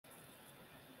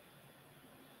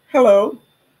Hello,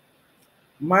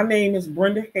 my name is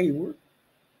Brenda Hayward.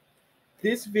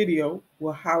 This video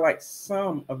will highlight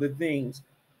some of the things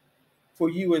for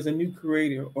you as a new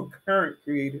creator or current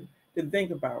creator to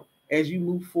think about as you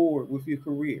move forward with your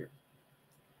career.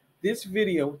 This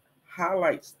video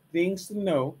highlights things to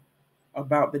know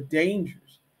about the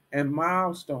dangers and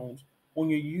milestones on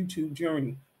your YouTube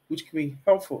journey, which can be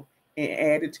helpful and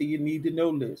added to your need to know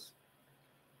list.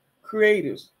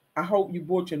 Creators, I hope you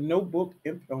brought your notebook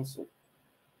and pencil.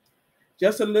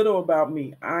 Just a little about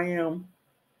me. I am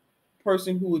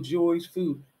person who enjoys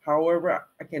food. However,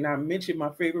 I cannot mention my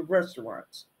favorite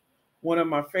restaurants. One of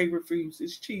my favorite foods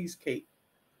is cheesecake.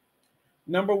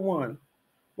 Number one,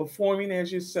 performing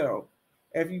as yourself.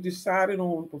 Have you decided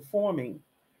on performing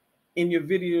in your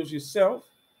videos yourself?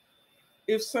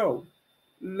 If so,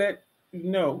 let you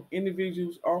know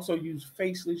individuals also use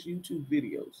faceless YouTube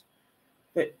videos.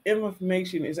 The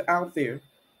information is out there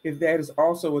if that is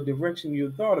also a direction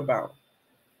you thought about.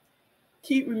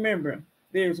 Keep remembering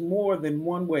there's more than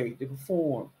one way to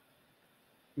perform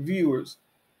viewers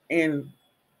and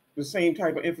the same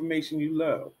type of information you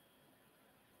love.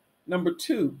 Number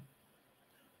two,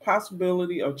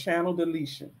 possibility of channel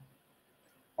deletion.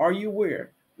 Are you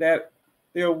aware that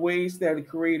there are ways that a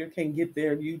creator can get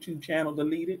their YouTube channel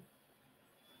deleted?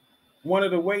 One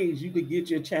of the ways you could get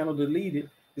your channel deleted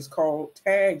is called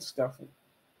tag stuffing,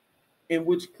 in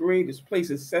which creators place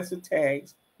excessive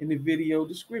tags in the video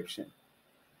description.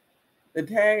 The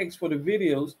tags for the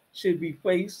videos should be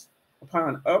placed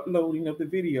upon uploading of the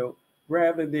video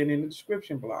rather than in the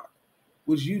description block,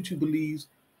 which YouTube believes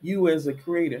you as a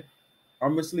creator are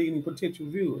misleading potential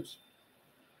viewers.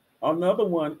 Another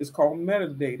one is called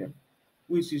metadata,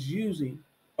 which is using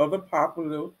other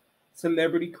popular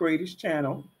celebrity creators'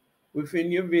 channel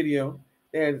within your video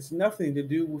that has nothing to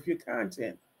do with your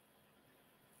content.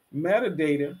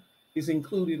 Metadata is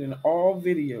included in all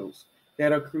videos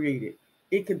that are created.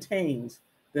 It contains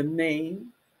the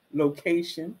name,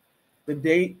 location, the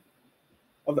date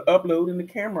of the upload, and the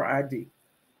camera ID.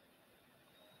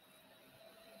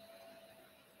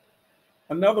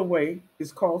 Another way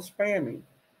is called spamming.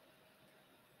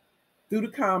 Through the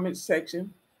comments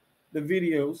section, the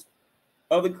videos,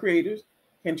 other creators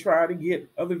can try to get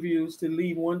other viewers to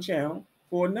leave one channel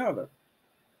for another.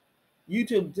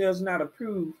 YouTube does not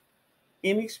approve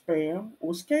any spam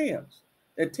or scams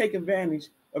that take advantage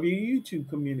of your YouTube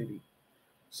community.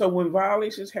 So when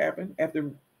violations happen after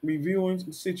reviewing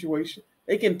the situation,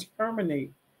 they can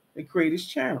terminate the creator's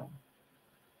channel.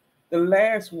 The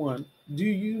last one, do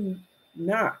you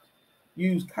not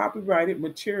use copyrighted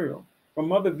material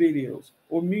from other videos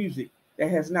or music that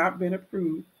has not been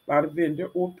approved by the vendor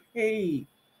or paid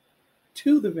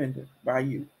to the vendor by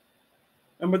you?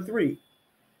 Number three,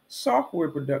 software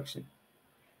production.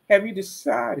 Have you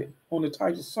decided on the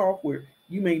types of software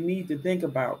you may need to think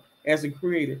about as a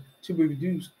creator to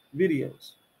produce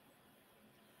videos?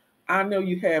 I know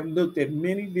you have looked at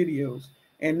many videos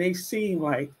and they seem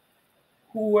like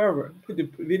whoever put the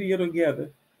video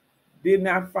together did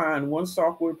not find one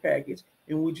software package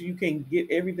in which you can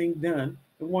get everything done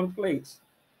in one place.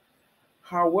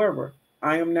 However,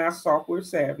 I am not software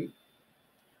savvy.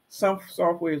 Some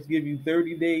softwares give you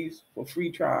 30 days for free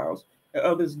trials, and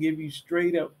others give you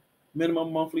straight up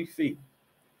minimum monthly fee.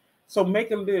 So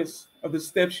make a list of the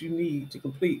steps you need to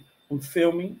complete when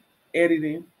filming,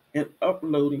 editing, and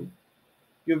uploading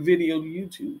your video to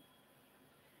YouTube.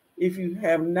 If you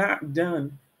have not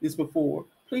done this before,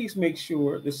 please make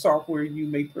sure the software you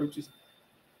may purchase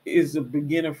is a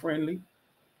beginner friendly.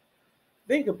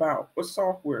 Think about what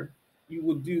software you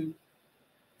will do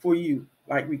for you,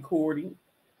 like recording,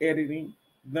 editing,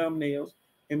 thumbnails,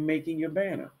 and making your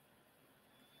banner.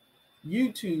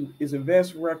 YouTube is a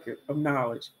vast record of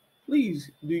knowledge. Please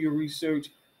do your research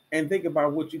and think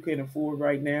about what you can afford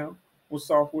right now, what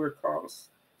software costs.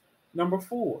 Number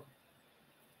four,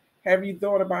 have you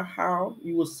thought about how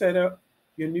you will set up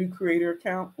your new creator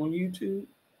account on YouTube?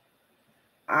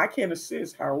 I can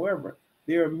assist, however,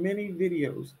 there are many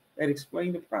videos that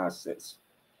explain the process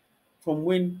from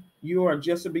when you are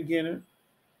just a beginner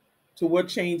to what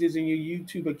changes in your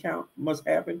YouTube account must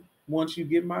happen once you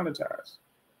get monetized.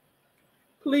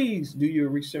 Please do your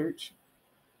research.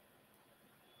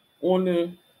 On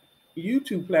the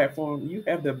YouTube platform, you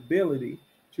have the ability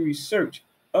to research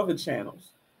other channels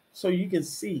so you can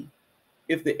see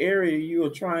if the area you are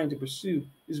trying to pursue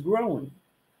is growing.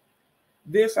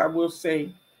 This, I will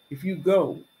say, if you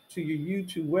go to your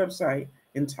YouTube website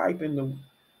and type in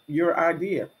your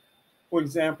idea, for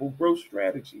example, growth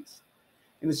strategies,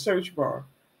 in the search bar,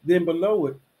 then below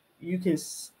it, you can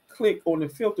click on the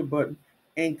filter button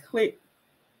and click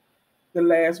the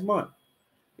last month.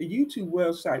 The YouTube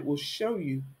website will show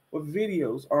you what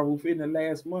videos are within the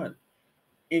last month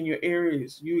in your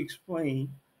areas you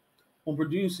explain on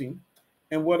producing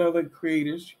and what other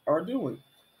creators are doing.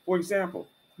 For example,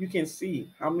 you can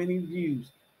see how many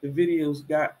views the videos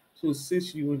got to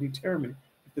assist you in determining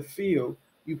if the field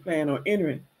you plan on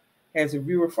entering has a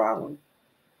viewer following.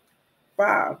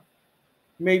 5.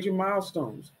 Major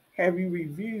milestones. Have you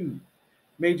reviewed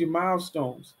major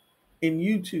milestones in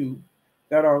YouTube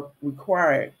that are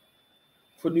required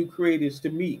for new creators to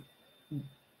meet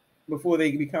before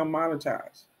they become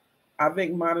monetized? I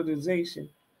think monetization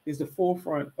is the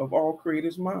forefront of all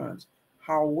creators' minds.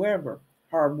 However,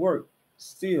 hard work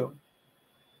still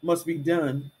must be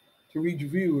done to reach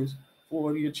viewers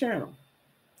for your channel.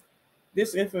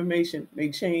 This information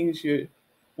may change your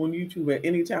on YouTube at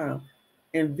any time,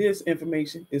 and this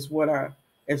information is what I,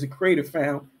 as a creator,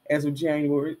 found as of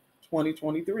January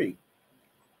 2023.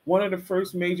 One of the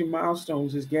first major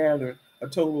milestones is gathering a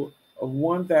total of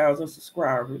 1,000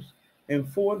 subscribers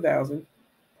and 4,000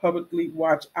 publicly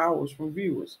watched hours from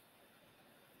viewers.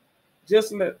 Just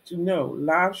to let you know,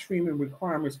 live streaming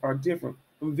requirements are different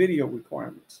from video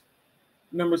requirements.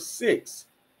 Number 6,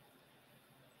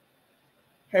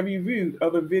 have you viewed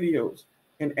other videos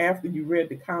and after you read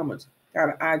the comments, got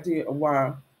an idea of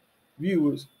why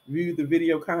viewers view the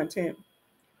video content?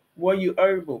 Were you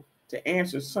able to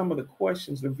answer some of the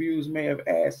questions the viewers may have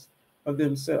asked of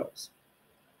themselves?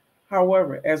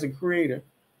 However, as a creator,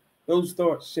 those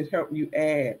thoughts should help you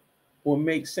add or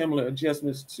make similar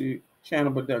adjustments to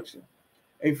channel production.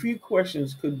 A few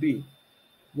questions could be,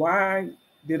 why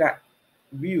did I,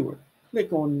 viewer,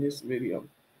 click on this video?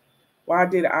 Why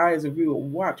did I, as a viewer,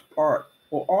 watch part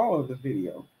or all of the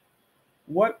video?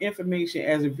 What information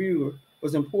as a viewer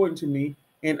was important to me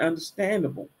and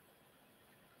understandable?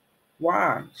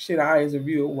 Why should I, as a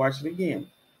viewer, watch it again?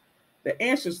 The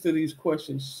answers to these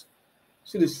questions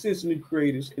should assist new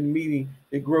creators in meeting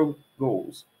their growth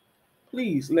goals.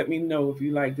 Please let me know if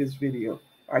you like this video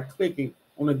by clicking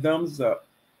on the thumbs up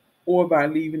or by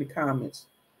leaving the comments.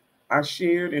 I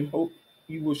shared and hope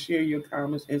you will share your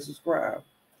comments and subscribe.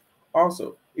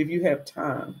 Also, if you have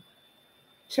time,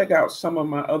 check out some of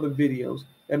my other videos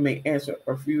that may answer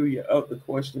a few of your other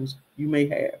questions you may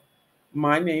have.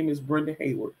 My name is Brenda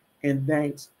Hayward, and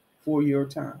thanks for your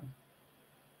time.